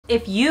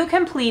If you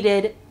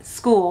completed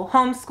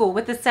homeschool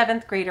with a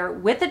 7th grader,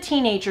 with a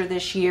teenager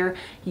this year,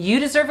 you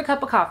deserve a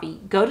cup of coffee.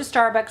 Go to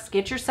Starbucks,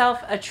 get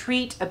yourself a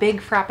treat, a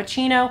big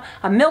frappuccino,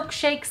 a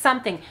milkshake,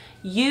 something.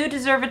 You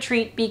deserve a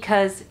treat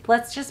because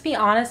let's just be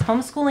honest,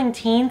 homeschooling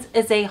teens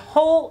is a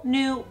whole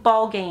new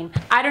ball game.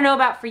 I don't know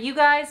about for you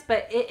guys,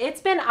 but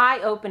it's been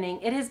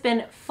eye-opening. It has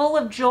been full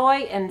of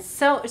joy and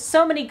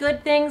so many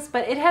good things,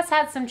 but it has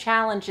had some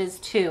challenges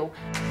too.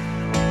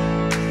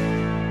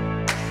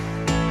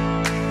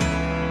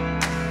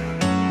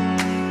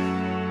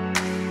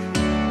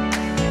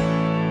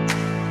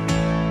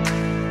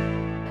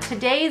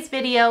 Today's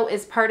video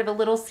is part of a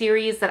little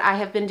series that I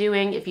have been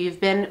doing. If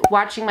you've been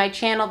watching my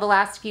channel the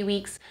last few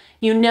weeks,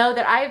 you know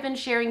that I have been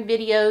sharing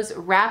videos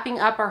wrapping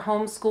up our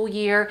homeschool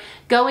year,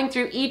 going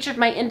through each of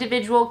my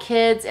individual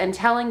kids and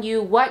telling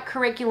you what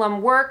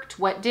curriculum worked,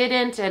 what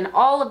didn't, and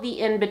all of the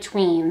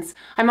in-betweens.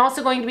 I'm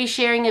also going to be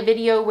sharing a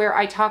video where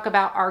I talk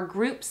about our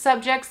group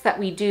subjects that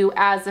we do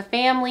as a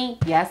family.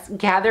 Yes,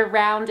 gather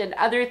round and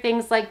other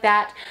things like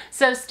that.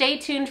 So stay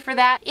tuned for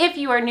that. If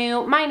you are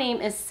new, my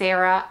name is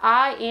Sarah.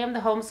 I am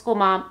the homeschool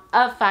mom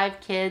of 5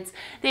 kids.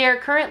 They are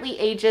currently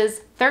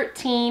ages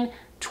 13,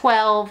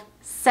 12,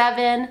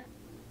 7,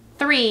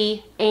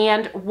 3,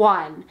 and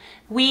 1.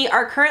 We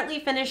are currently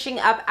finishing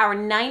up our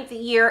 9th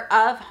year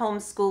of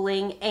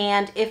homeschooling,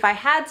 and if I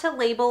had to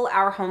label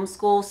our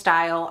homeschool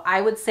style,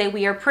 I would say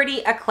we are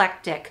pretty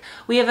eclectic.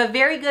 We have a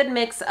very good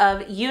mix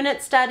of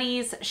unit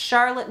studies,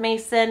 Charlotte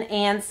Mason,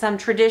 and some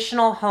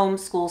traditional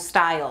homeschool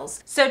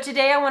styles. So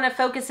today I want to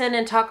focus in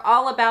and talk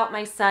all about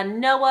my son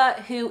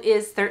Noah, who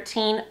is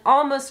 13,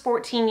 almost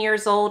 14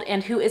 years old,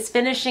 and who is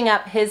finishing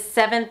up his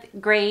 7th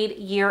grade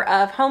year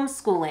of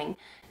homeschooling.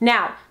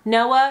 Now,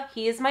 Noah,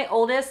 he is my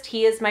oldest,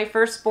 he is my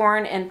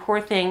firstborn, and poor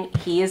thing,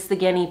 he is the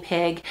guinea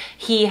pig.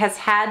 He has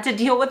had to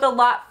deal with a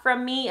lot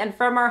from me and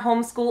from our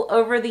homeschool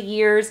over the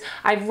years.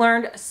 I've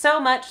learned so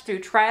much through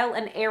trial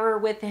and error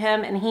with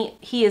him, and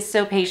he is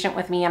so patient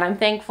with me, and I'm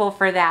thankful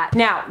for that.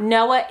 Now,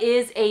 Noah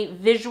is a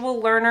visual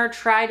learner,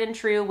 tried and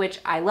true, which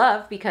I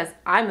love because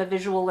I'm a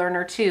visual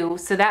learner too,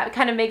 so that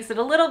kind of makes it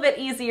a little bit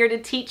easier to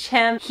teach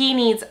him. He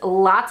needs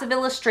lots of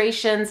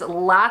illustrations,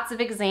 lots of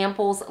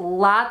examples,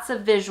 lots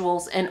of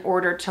visuals in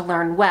order to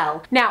learn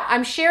well. Now,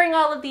 I'm sharing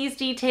all of these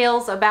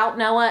details about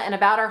Noah and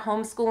about our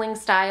homeschooling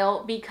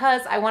style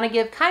because I want to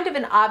give kind of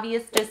an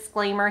obvious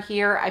disclaimer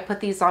here. I put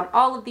these on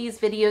all of these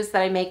videos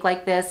that I make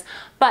like this,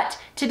 but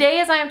today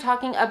as I am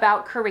talking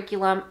about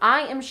curriculum,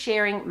 I am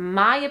sharing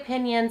my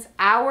opinions,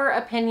 our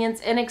opinions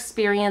and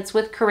experience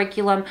with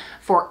curriculum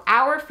for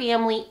our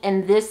family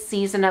in this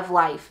season of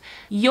life.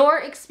 Your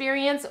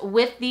experience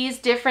with these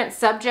different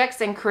subjects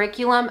and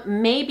curriculum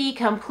may be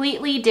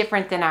completely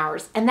different than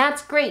ours, and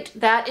that's great.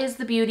 That is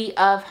the beauty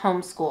of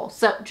homeschool.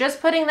 So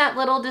just putting that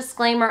little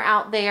disclaimer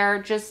out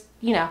there, just,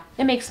 you know,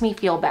 it makes me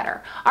feel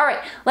better. All right,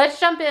 let's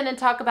jump in and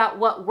talk about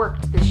what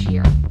worked this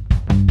year.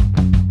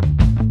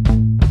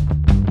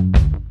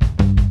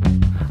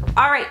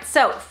 All right,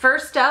 so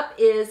first up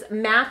is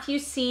Matthew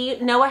C.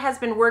 Noah has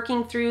been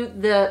working through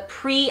the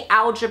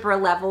pre-algebra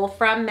level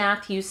from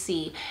Matthew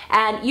C.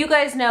 And you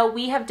guys know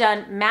we have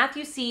done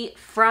Matthew C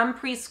from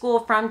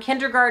preschool, from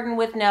kindergarten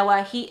with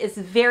Noah. He is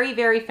very,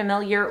 very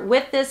familiar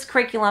with this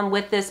curriculum,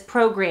 with this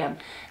program.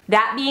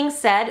 That being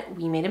said,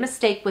 we made a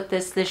mistake with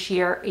this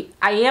year.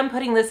 I am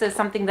putting this as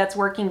something that's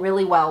working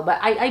really well, but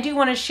I do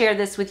want to share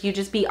this with you,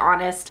 just be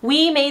honest.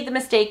 We made the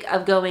mistake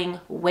of going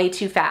way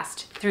too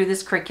fast through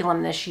this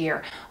curriculum this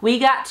year. We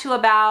got to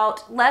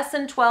about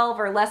lesson 12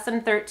 or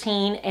lesson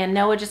 13, and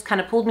Noah just kind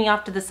of pulled me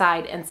off to the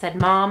side and said,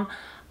 Mom,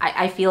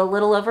 I feel a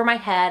little over my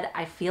head.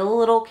 I feel a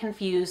little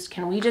confused.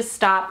 Can we just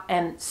stop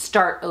and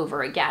start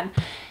over again?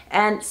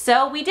 And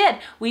so we did.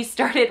 We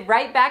started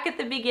right back at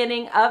the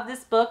beginning of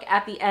this book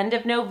at the end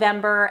of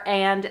November,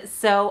 and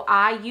so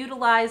I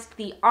utilized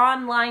the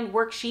online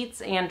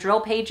worksheets and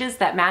drill pages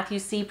that Matthew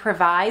C.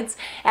 provides,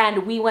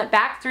 and we went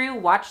back through,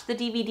 watched the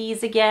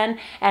DVDs again,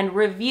 and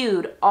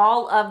reviewed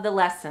all of the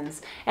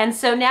lessons. And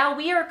so now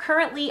we are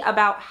currently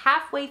about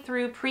halfway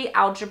through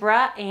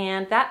pre-algebra,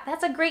 and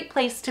that's a great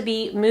place to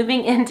be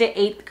moving into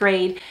 8th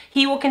grade.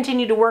 He will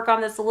continue to work on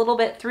this a little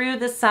bit through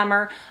the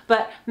summer,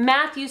 but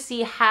Matthew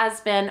C.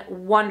 has been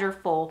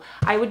wonderful.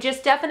 I would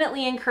just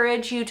definitely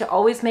encourage you to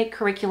always make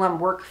curriculum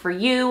work for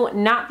you,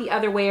 not the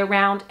other way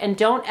around, and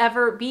don't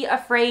ever be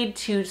afraid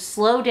to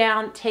slow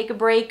down, take a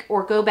break,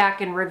 or go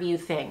back and review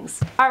things.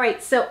 All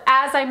right, so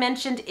as I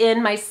mentioned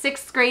in my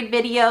 6th grade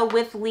video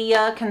with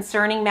Leah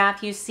concerning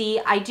Matthew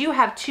C, I do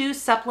have 2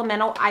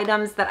 supplemental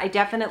items that I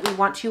definitely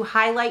want to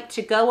highlight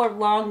to go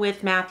along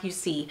with Matthew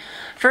C.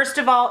 First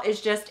of all is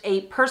just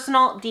a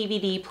personal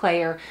DVD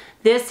player.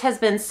 This has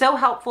been so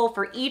helpful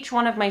for each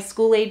one of my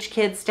school-age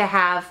kids to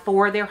have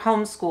for their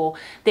homeschool.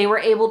 They were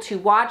able to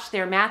watch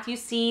their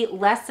Math-U-See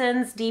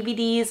lessons,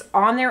 DVDs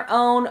on their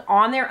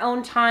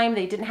own time.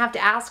 They didn't have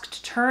to ask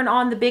to turn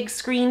on the big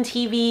screen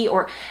TV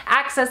or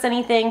access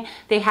anything.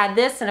 They had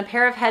this and a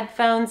pair of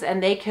headphones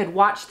and they could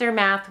watch their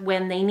math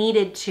when they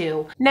needed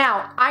to.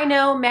 Now, I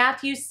know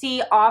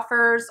Math-U-See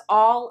offers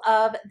all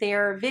of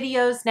their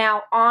videos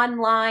now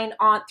online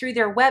through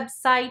their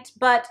website,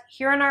 but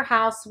here in our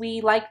house,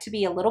 we like to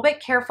be a little bit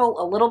careful,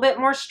 a little bit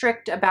more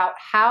strict about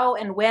how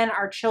and when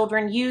our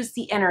children use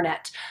the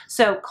internet.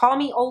 So call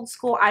me old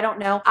school, I don't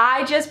know.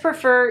 I just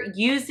prefer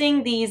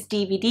using these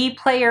DVD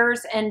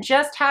players and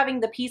just having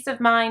the peace of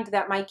mind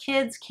that my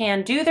kids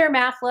can do their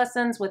math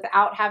lessons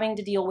without having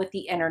to deal with the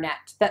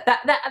internet.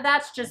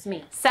 That's just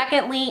me.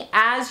 Secondly,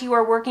 as you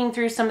are working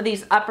through some of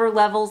these upper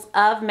levels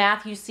of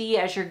Math-U-See,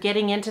 as you're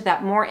getting into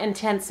that more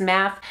intense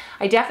math,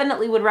 I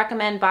definitely would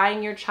recommend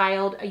buying your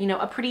child,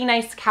 a pretty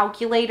nice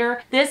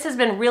calculator. This has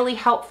been really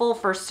helpful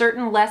for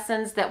certain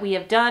lessons that we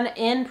have done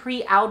in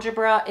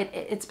pre-algebra.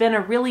 It's been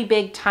a really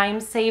big time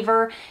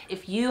saver.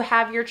 If you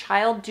have your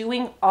child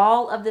doing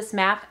all of this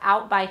math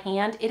out by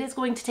hand, it is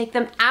going to take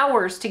them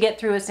hours to get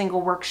through a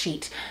single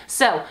worksheet.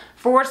 So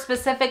for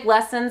specific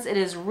lessons, it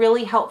is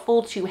really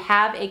helpful to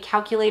have a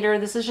calculator.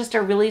 This is just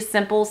a really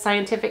simple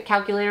scientific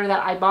calculator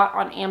that I bought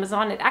on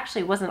Amazon. It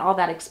actually wasn't all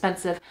that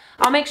expensive.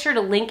 I'll make sure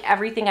to link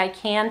everything I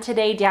can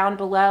today down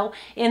below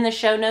in the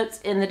show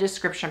notes in the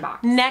description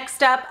box.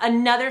 Next up,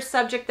 another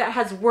subject that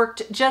has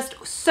worked just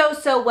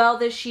so well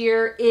this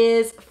year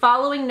is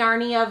Following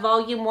Narnia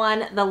Volume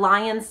 1, The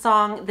Lion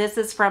Song. This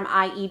is from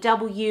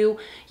IEW.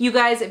 You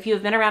guys, if you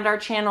have been around our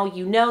channel,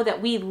 you know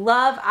that we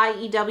love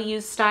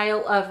IEW's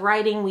style of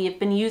writing. We have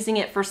been using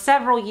it for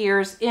several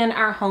years in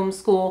our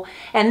homeschool.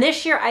 And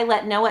this year I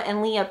let Noah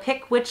and Leah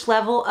pick which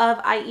level of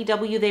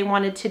IEW they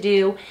wanted to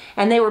do.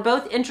 And they were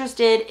both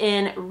interested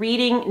in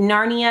reading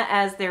Narnia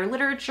as their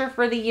literature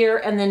for the year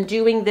and then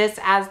doing this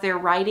as their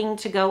writing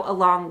to go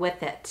along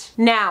with it.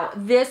 Now,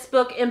 this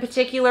book in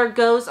particular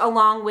goes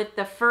along with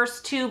the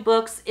first two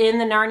books in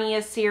the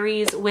Narnia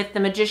series with The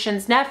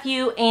Magician's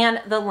Nephew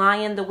and The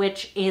Lion, the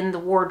Witch in the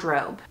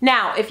Wardrobe.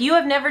 Now, if you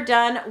have never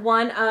done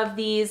one of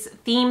these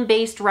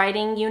theme-based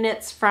writing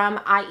units from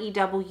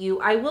IEW,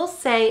 I will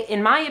say,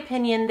 in my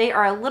opinion, they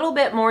are a little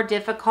bit more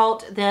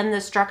difficult than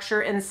the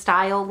structure and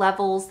style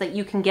levels that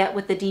you can get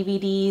with the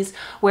DVDs,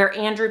 where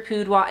Andrew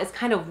Pudewa is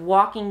kind of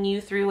walking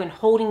you through and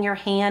holding your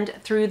hand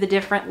through the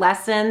different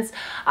lessons.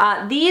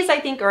 These, I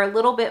think, are a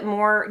little bit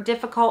more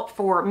difficult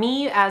for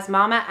me as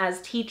mama,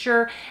 as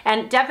teacher,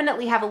 and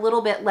definitely have a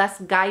little bit less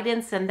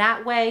guidance in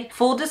that way.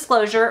 Full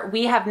disclosure,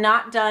 we have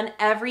not done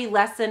every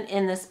lesson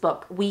in this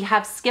book. We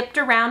have skipped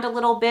around a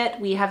little bit.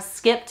 We have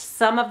skipped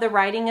some of the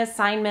writing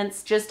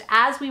assignments just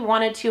as we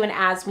wanted to and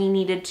as we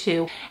needed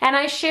to. And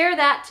I share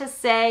that to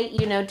say,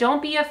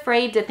 don't be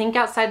afraid to think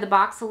outside the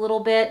box a little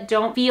bit.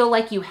 Don't feel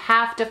like you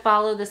have to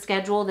follow the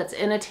schedule that's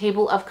in a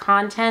table of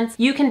contents.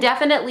 You can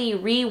definitely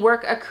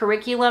rework a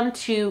curriculum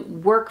to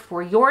work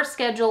for your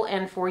schedule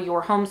and for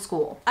your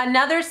homeschool.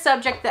 Another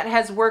subject that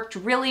has worked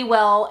really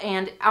well,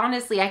 and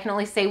honestly I can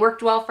only say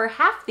worked well for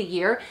half the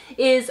year,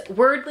 is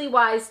Wordly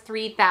Wise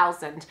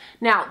 3000.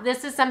 Now,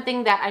 this is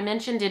something that I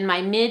mentioned in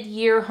my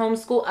mid-year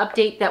homeschool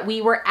update that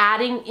we were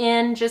adding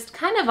in just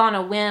kind of on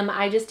a whim.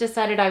 I just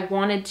decided I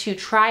wanted to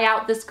try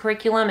out this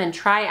curriculum and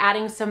try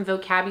adding some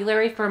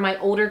vocabulary for my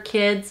older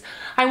kids.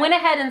 I went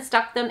ahead and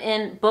stuck them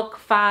in book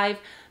 5.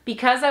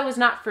 Because I was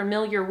not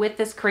familiar with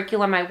this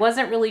curriculum, I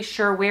wasn't really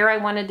sure where I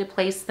wanted to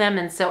place them,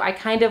 and so I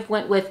kind of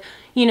went with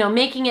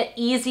making it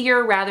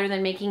easier rather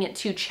than making it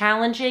too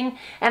challenging.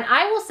 And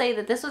I will say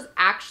that this was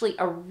actually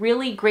a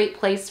really great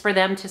place for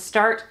them to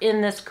start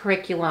in this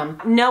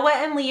curriculum. Noah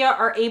and Leah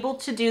are able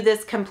to do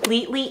this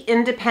completely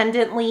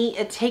independently.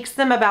 It takes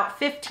them about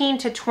 15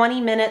 to 20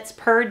 minutes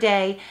per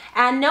day.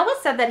 And Noah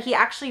said that he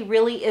actually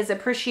really is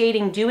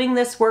appreciating doing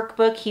this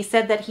workbook. He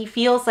said that he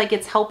feels like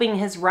it's helping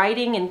his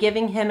writing and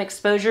giving him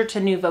exposure to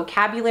new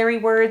vocabulary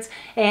words,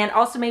 and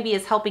also maybe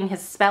is helping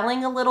his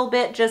spelling a little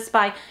bit just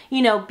by,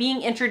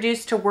 being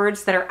introduced to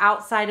words that are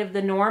outside of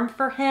the norm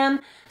for him.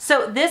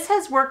 So this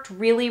has worked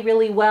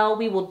really well.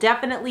 We will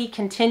definitely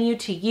continue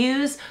to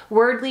use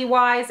Wordly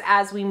Wise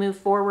as we move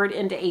forward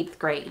into 8th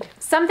grade.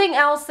 Something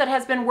else that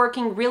has been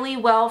working really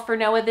well for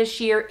Noah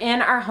this year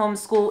in our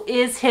homeschool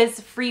is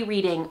his free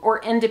reading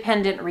or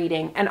independent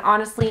reading. And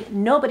honestly,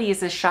 nobody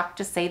is as shocked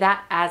to say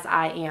that as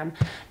I am.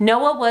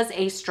 Noah was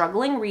a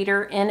struggling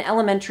reader in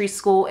elementary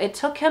school. It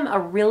took him a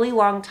really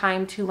long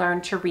time to learn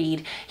to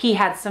read. He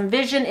had some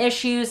vision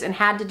issues and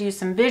had to do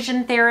some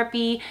vision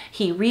therapy.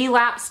 He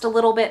relapsed a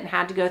little bit and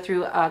had to go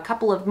through a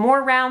couple of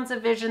more rounds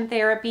of vision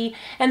therapy.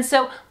 And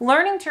so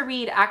learning to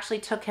read actually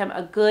took him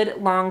a good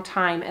long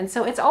time. And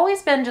so it's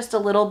always been just a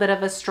little bit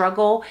of a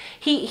struggle.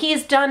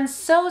 He's done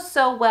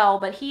so well,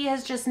 but he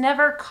has just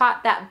never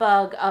caught that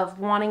bug of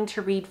wanting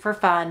to read for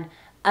fun.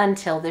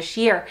 until this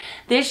year.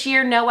 This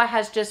year, Noah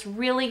has just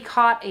really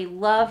caught a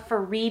love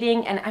for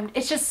reading, and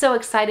it's just so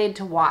excited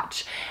to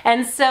watch.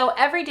 And so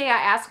every day I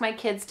ask my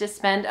kids to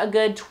spend a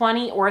good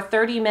 20 or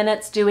 30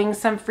 minutes doing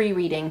some free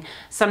reading.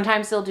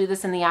 Sometimes they'll do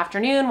this in the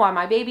afternoon while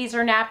my babies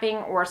are napping,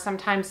 or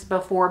sometimes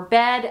before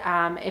bed.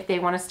 If they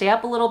want to stay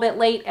up a little bit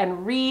late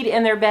and read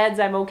in their beds,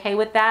 I'm okay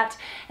with that.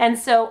 And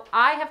so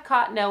I have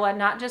caught Noah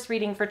not just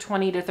reading for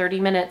 20 to 30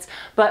 minutes,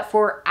 but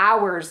for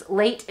hours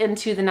late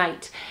into the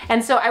night.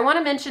 And so I want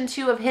to mention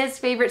two of his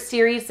favorite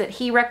series that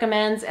he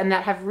recommends and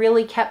that have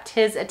really kept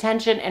his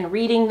attention and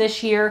reading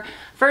this year.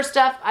 First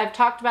up, I've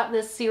talked about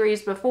this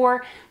series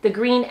before, the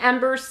Green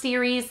Ember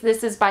series.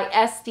 This is by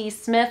S.D.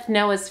 Smith,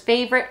 Noah's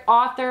favorite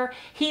author.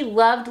 He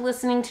loved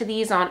listening to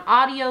these on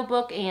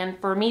audiobook and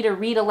for me to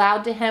read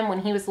aloud to him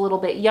when he was a little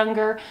bit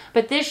younger.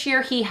 But this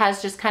year he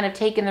has just kind of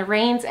taken the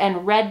reins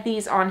and read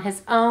these on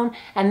his own,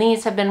 and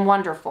these have been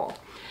wonderful.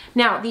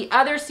 Now, the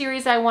other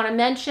series I want to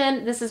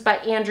mention, this is by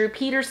Andrew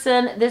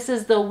Peterson. This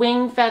is the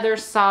Wing Feather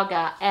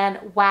Saga.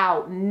 And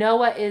wow,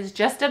 Noah is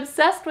just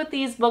obsessed with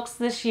these books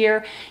this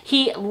year.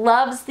 He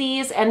loves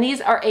these, and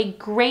these are a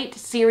great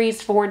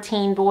series for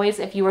teen boys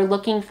if you are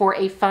looking for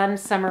a fun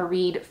summer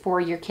read for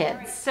your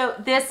kids. So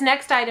this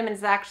next item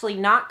is actually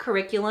not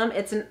curriculum,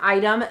 it's an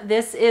item.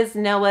 This is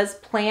Noah's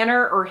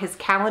planner or his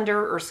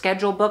calendar or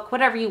schedule book,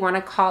 whatever you want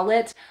to call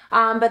it.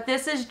 But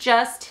this is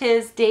just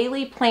his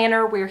daily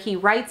planner where he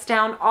writes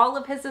down all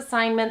of his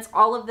assignments,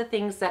 all of the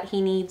things that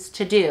he needs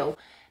to do.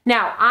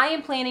 Now, I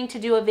am planning to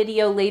do a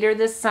video later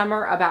this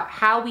summer about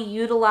how we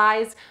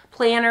utilize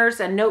planners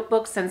and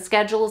notebooks and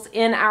schedules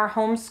in our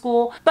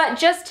homeschool. But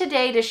just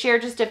today, to share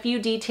just a few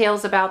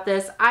details about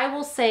this, I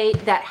will say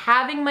that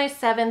having my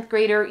 7th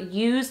grader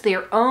use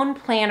their own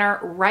planner,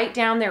 write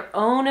down their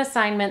own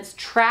assignments,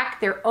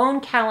 track their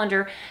own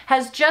calendar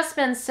has just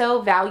been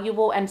so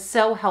valuable and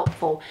so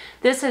helpful.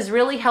 This has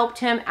really helped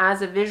him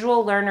as a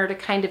visual learner to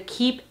kind of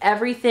keep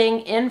everything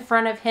in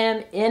front of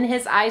him, in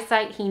his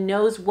eyesight. He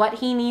knows what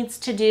he needs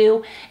to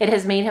do. It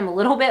has made him a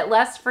little bit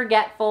less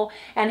forgetful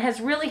and has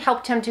really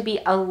helped him to be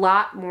a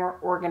lot more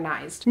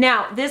organized.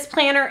 Now, this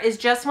planner is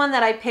just one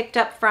that I picked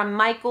up from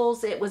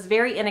Michael's. It was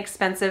very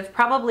inexpensive,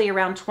 probably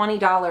around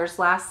 $20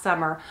 last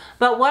summer.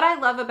 But what I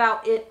love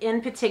about it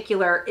in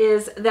particular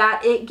is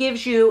that it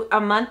gives you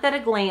a month at a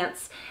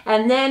glance,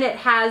 and then it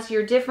has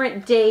your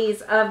different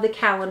days of the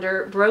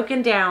calendar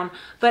broken down,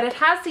 but it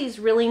has these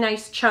really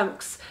nice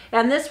chunks.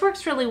 And this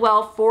works really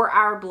well for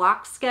our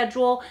block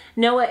schedule.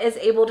 Noah is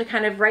able to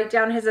kind of write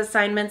down his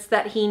assignments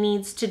that he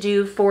needs to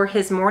do for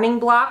his morning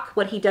block,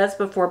 what he does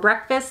before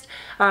breakfast.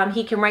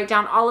 He can write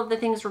down all of the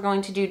things we're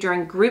going to do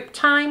during group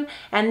time,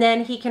 and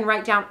then he can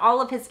write down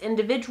all of his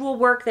individual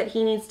work that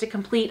he needs to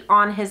complete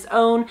on his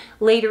own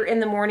later in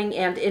the morning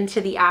and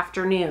into the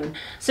afternoon.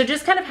 So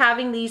just kind of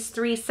having these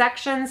 3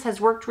 sections has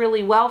worked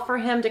really well for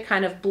him to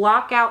kind of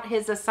block out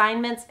his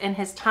assignments and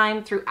his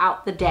time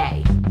throughout the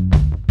day.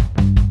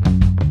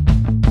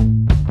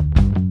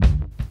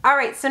 All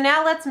right, so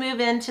now let's move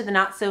into the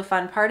not so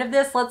fun part of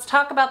this. Let's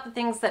talk about the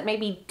things that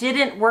maybe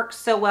didn't work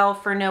so well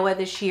for Noah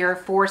this year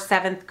for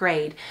 7th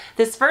grade.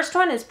 This first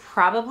one is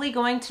probably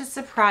going to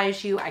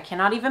surprise you. I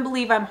cannot even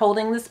believe I'm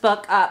holding this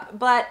book up,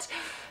 but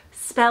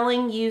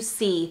spelling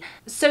UC.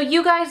 So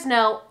you guys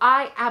know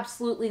I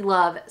absolutely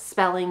love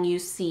spelling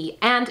UC,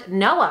 and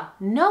Noah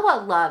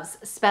loves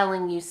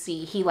spelling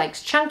UC. He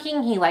likes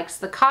chunking, he likes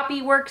the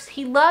copy works,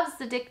 he loves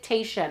the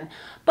dictation.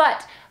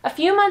 But a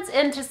few months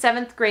into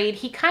 7th grade,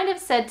 he kind of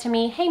said to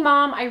me, "Hey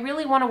Mom, I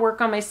really want to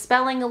work on my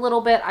spelling a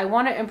little bit. I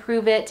want to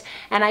improve it,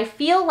 and I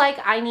feel like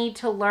I need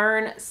to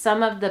learn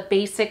some of the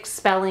basic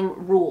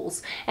spelling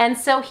rules." And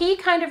so he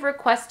kind of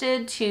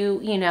requested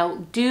to,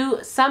 do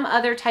some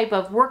other type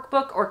of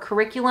workbook or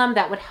curriculum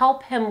that would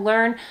help him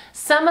learn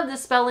some of the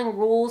spelling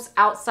rules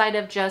outside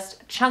of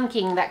just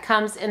chunking that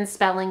comes in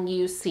spelling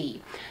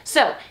UC.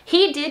 So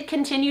he did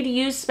continue to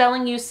use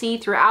spelling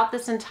UC throughout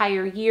this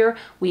entire year.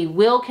 We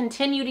will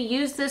continue to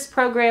use this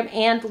program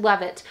and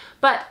love it.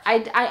 But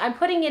I'm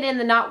putting it in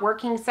the not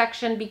working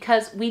section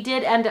because we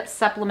did end up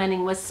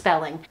supplementing with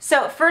spelling.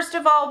 So first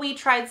of all, we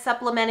tried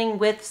supplementing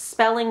with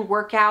spelling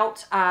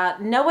workout.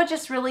 Noah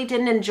just really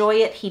didn't enjoy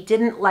it. He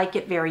didn't like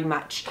it very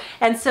much.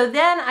 And so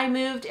then I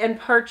moved and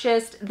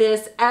purchased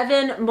this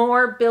Evan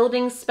Moore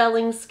Building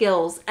Spelling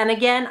Skills. And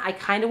again, I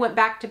kind of went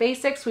back to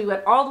basics. We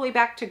went all the way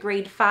back to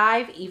grade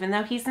 5, even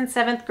though he's in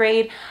 7th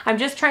grade. I'm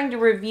just trying to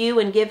review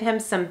and give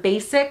him some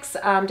basics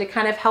to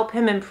kind of help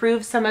him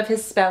improve some of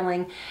his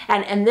spelling.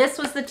 And this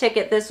was the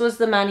ticket, this was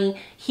the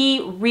money. He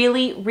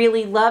really,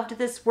 really loved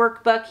this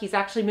workbook. He's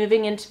actually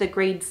moving into the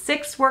grade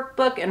 6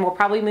 workbook and will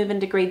probably move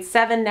into grade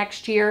 7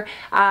 next year.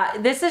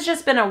 This has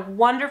just been a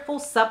wonderful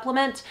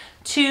supplement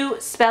to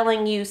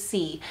spelling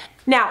UC.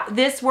 Now,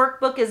 this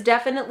workbook is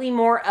definitely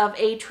more of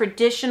a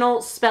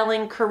traditional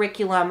spelling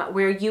curriculum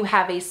where you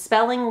have a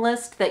spelling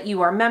list that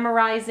you are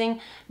memorizing,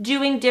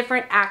 doing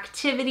different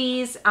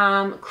activities,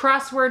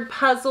 crossword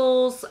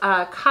puzzles,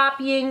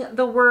 copying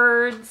the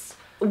words,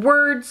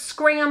 word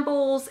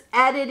scrambles,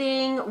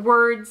 editing,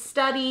 word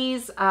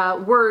studies,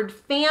 word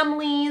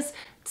families.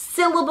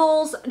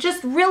 syllables,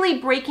 just really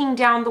breaking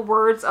down the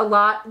words a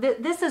lot.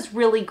 This is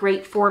really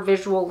great for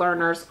visual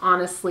learners,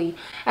 honestly.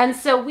 And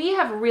so we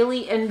have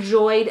really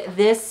enjoyed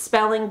this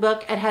spelling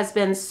book. It has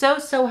been so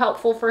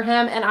helpful for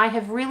him, and I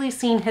have really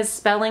seen his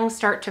spelling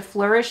start to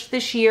flourish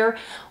this year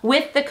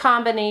with the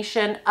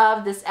combination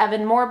of this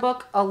Evan Moore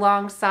book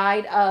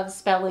alongside of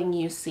Spelling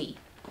UC.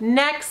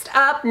 Next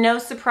up, no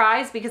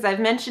surprise because I've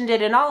mentioned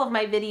it in all of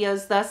my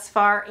videos thus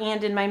far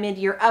and in my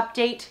mid-year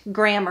update,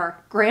 grammar.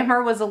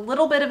 Grammar was a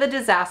little bit of a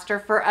disaster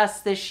for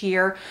us this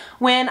year.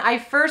 When I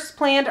first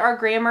planned our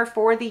grammar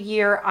for the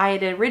year, I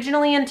had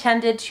originally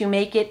intended to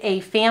make it a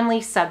family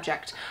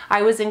subject.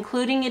 I was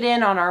including it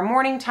in on our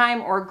morning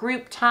time or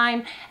group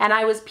time, and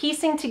I was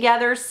piecing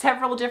together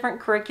several different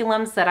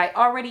curriculums that I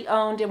already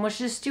owned and was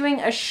just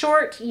doing a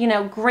short,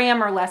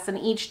 grammar lesson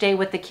each day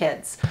with the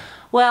kids.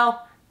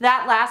 Well,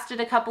 that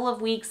lasted a couple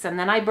of weeks, and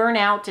then I burned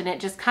out and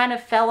it just kind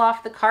of fell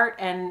off the cart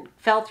and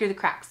fell through the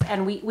cracks,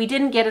 and we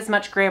didn't get as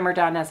much grammar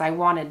done as I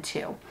wanted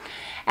to.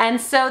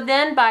 And so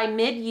then by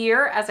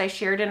mid-year, as I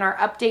shared in our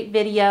update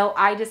video,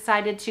 I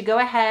decided to go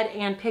ahead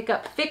and pick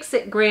up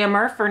Fix-It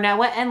Grammar for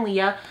Noah and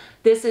Leah.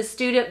 This is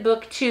Student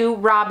Book 2,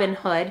 Robin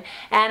Hood,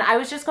 and I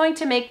was just going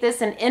to make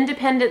this an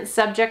independent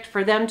subject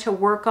for them to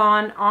work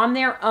on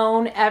their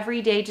own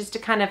every day, just to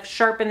kind of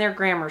sharpen their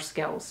grammar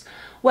skills.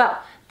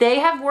 Well, they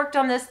have worked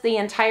on this the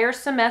entire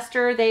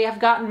semester. They have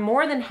gotten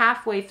more than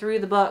halfway through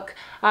the book.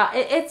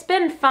 It's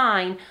been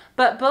fine,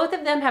 but both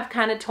of them have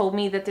kind of told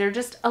me that they're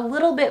just a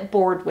little bit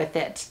bored with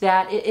it,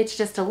 that it's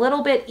just a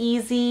little bit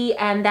easy,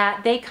 and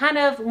that they kind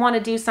of want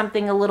to do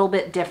something a little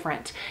bit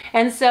different.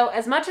 And so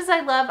as much as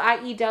I love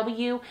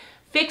IEW,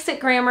 Fix-It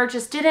Grammar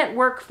just didn't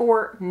work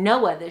for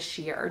Noah this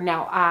year.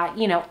 Now,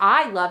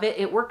 I love it.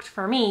 It worked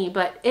for me,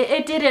 but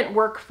it didn't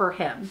work for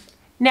him.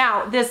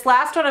 Now, this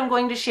last one I'm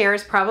going to share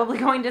is probably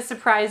going to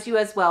surprise you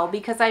as well,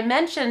 because I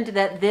mentioned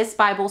that this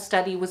Bible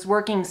study was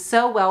working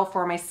so well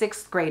for my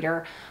 6th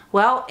grader.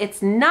 Well,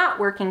 it's not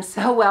working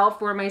so well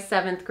for my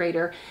 7th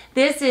grader.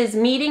 This is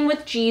Meeting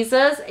with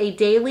Jesus, a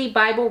daily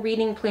Bible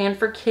reading plan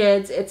for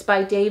kids. It's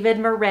by David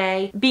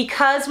Murray.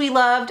 Because we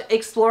loved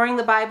exploring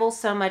the Bible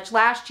so much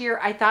last year,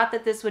 I thought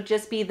that this would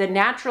just be the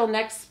natural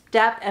next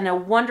step and a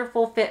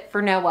wonderful fit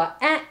for Noah.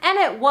 And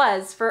it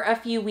was for a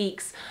few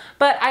weeks.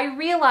 But I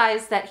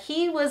realized that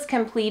he was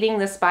completing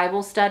this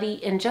Bible study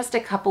in just a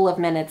couple of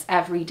minutes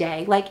every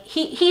day. Like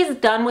he's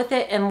done with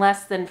it in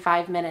less than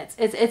 5 minutes.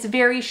 It's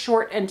very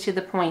short and to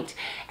the point.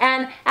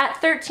 And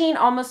at 13,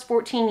 almost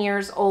 14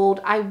 years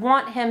old, I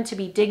want him to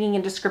be digging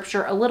into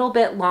scripture a little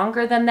bit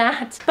longer than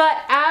that. But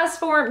as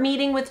for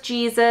Meeting with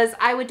Jesus,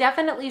 I would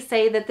definitely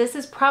say that this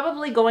is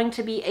probably going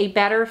to be a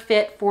better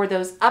fit for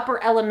those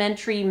upper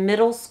elementary,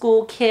 middle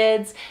school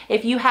kids.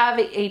 If you have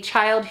a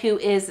child who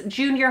is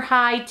junior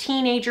high,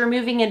 teenager,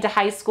 moving into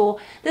high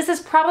school, this is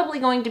probably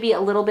going to be a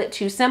little bit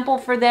too simple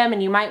for them,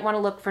 and you might want to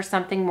look for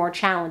something more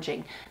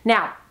challenging.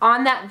 Now,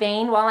 on that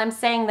vein, while I'm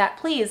saying that,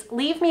 please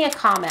leave me a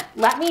comment.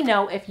 Let me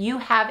know if you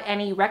have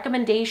any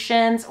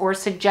recommendations or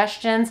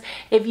suggestions.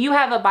 If you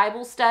have a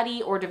Bible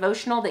study or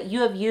devotional that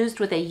you have used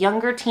with a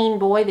younger teen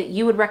boy that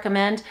you would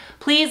recommend,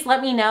 please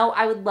let me know.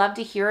 I would love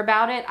to hear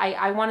about it.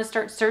 I want to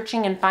start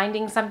searching and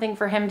finding something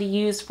for him to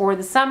use for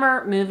the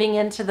summer, moving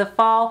into the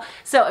fall.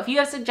 So if you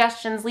have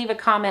suggestions, leave a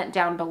comment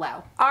down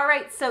below. All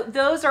right, so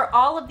those are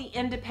all of the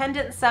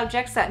independent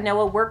subjects that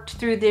Noah worked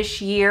through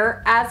this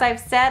year. As I've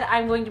said,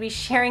 I'm going to be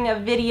sharing a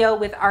video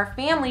with our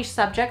family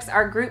subjects,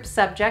 our group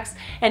subjects,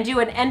 and do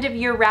an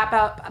end-of-year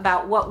wrap-up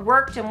about what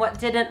worked and what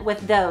didn't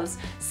with those.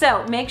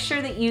 So make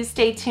sure that you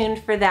stay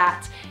tuned for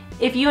that.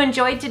 If you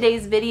enjoyed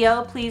today's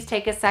video, please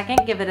take a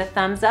second, give it a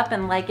thumbs up,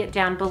 and like it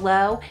down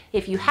below.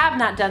 If you have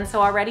not done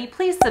so already,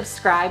 please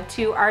subscribe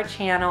to our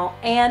channel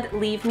and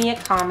leave me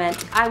a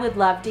comment. I would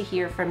love to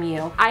hear from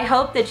you. I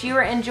hope that you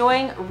are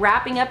enjoying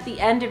wrapping up the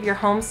end of your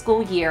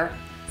homeschool year.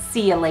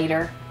 See you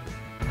later.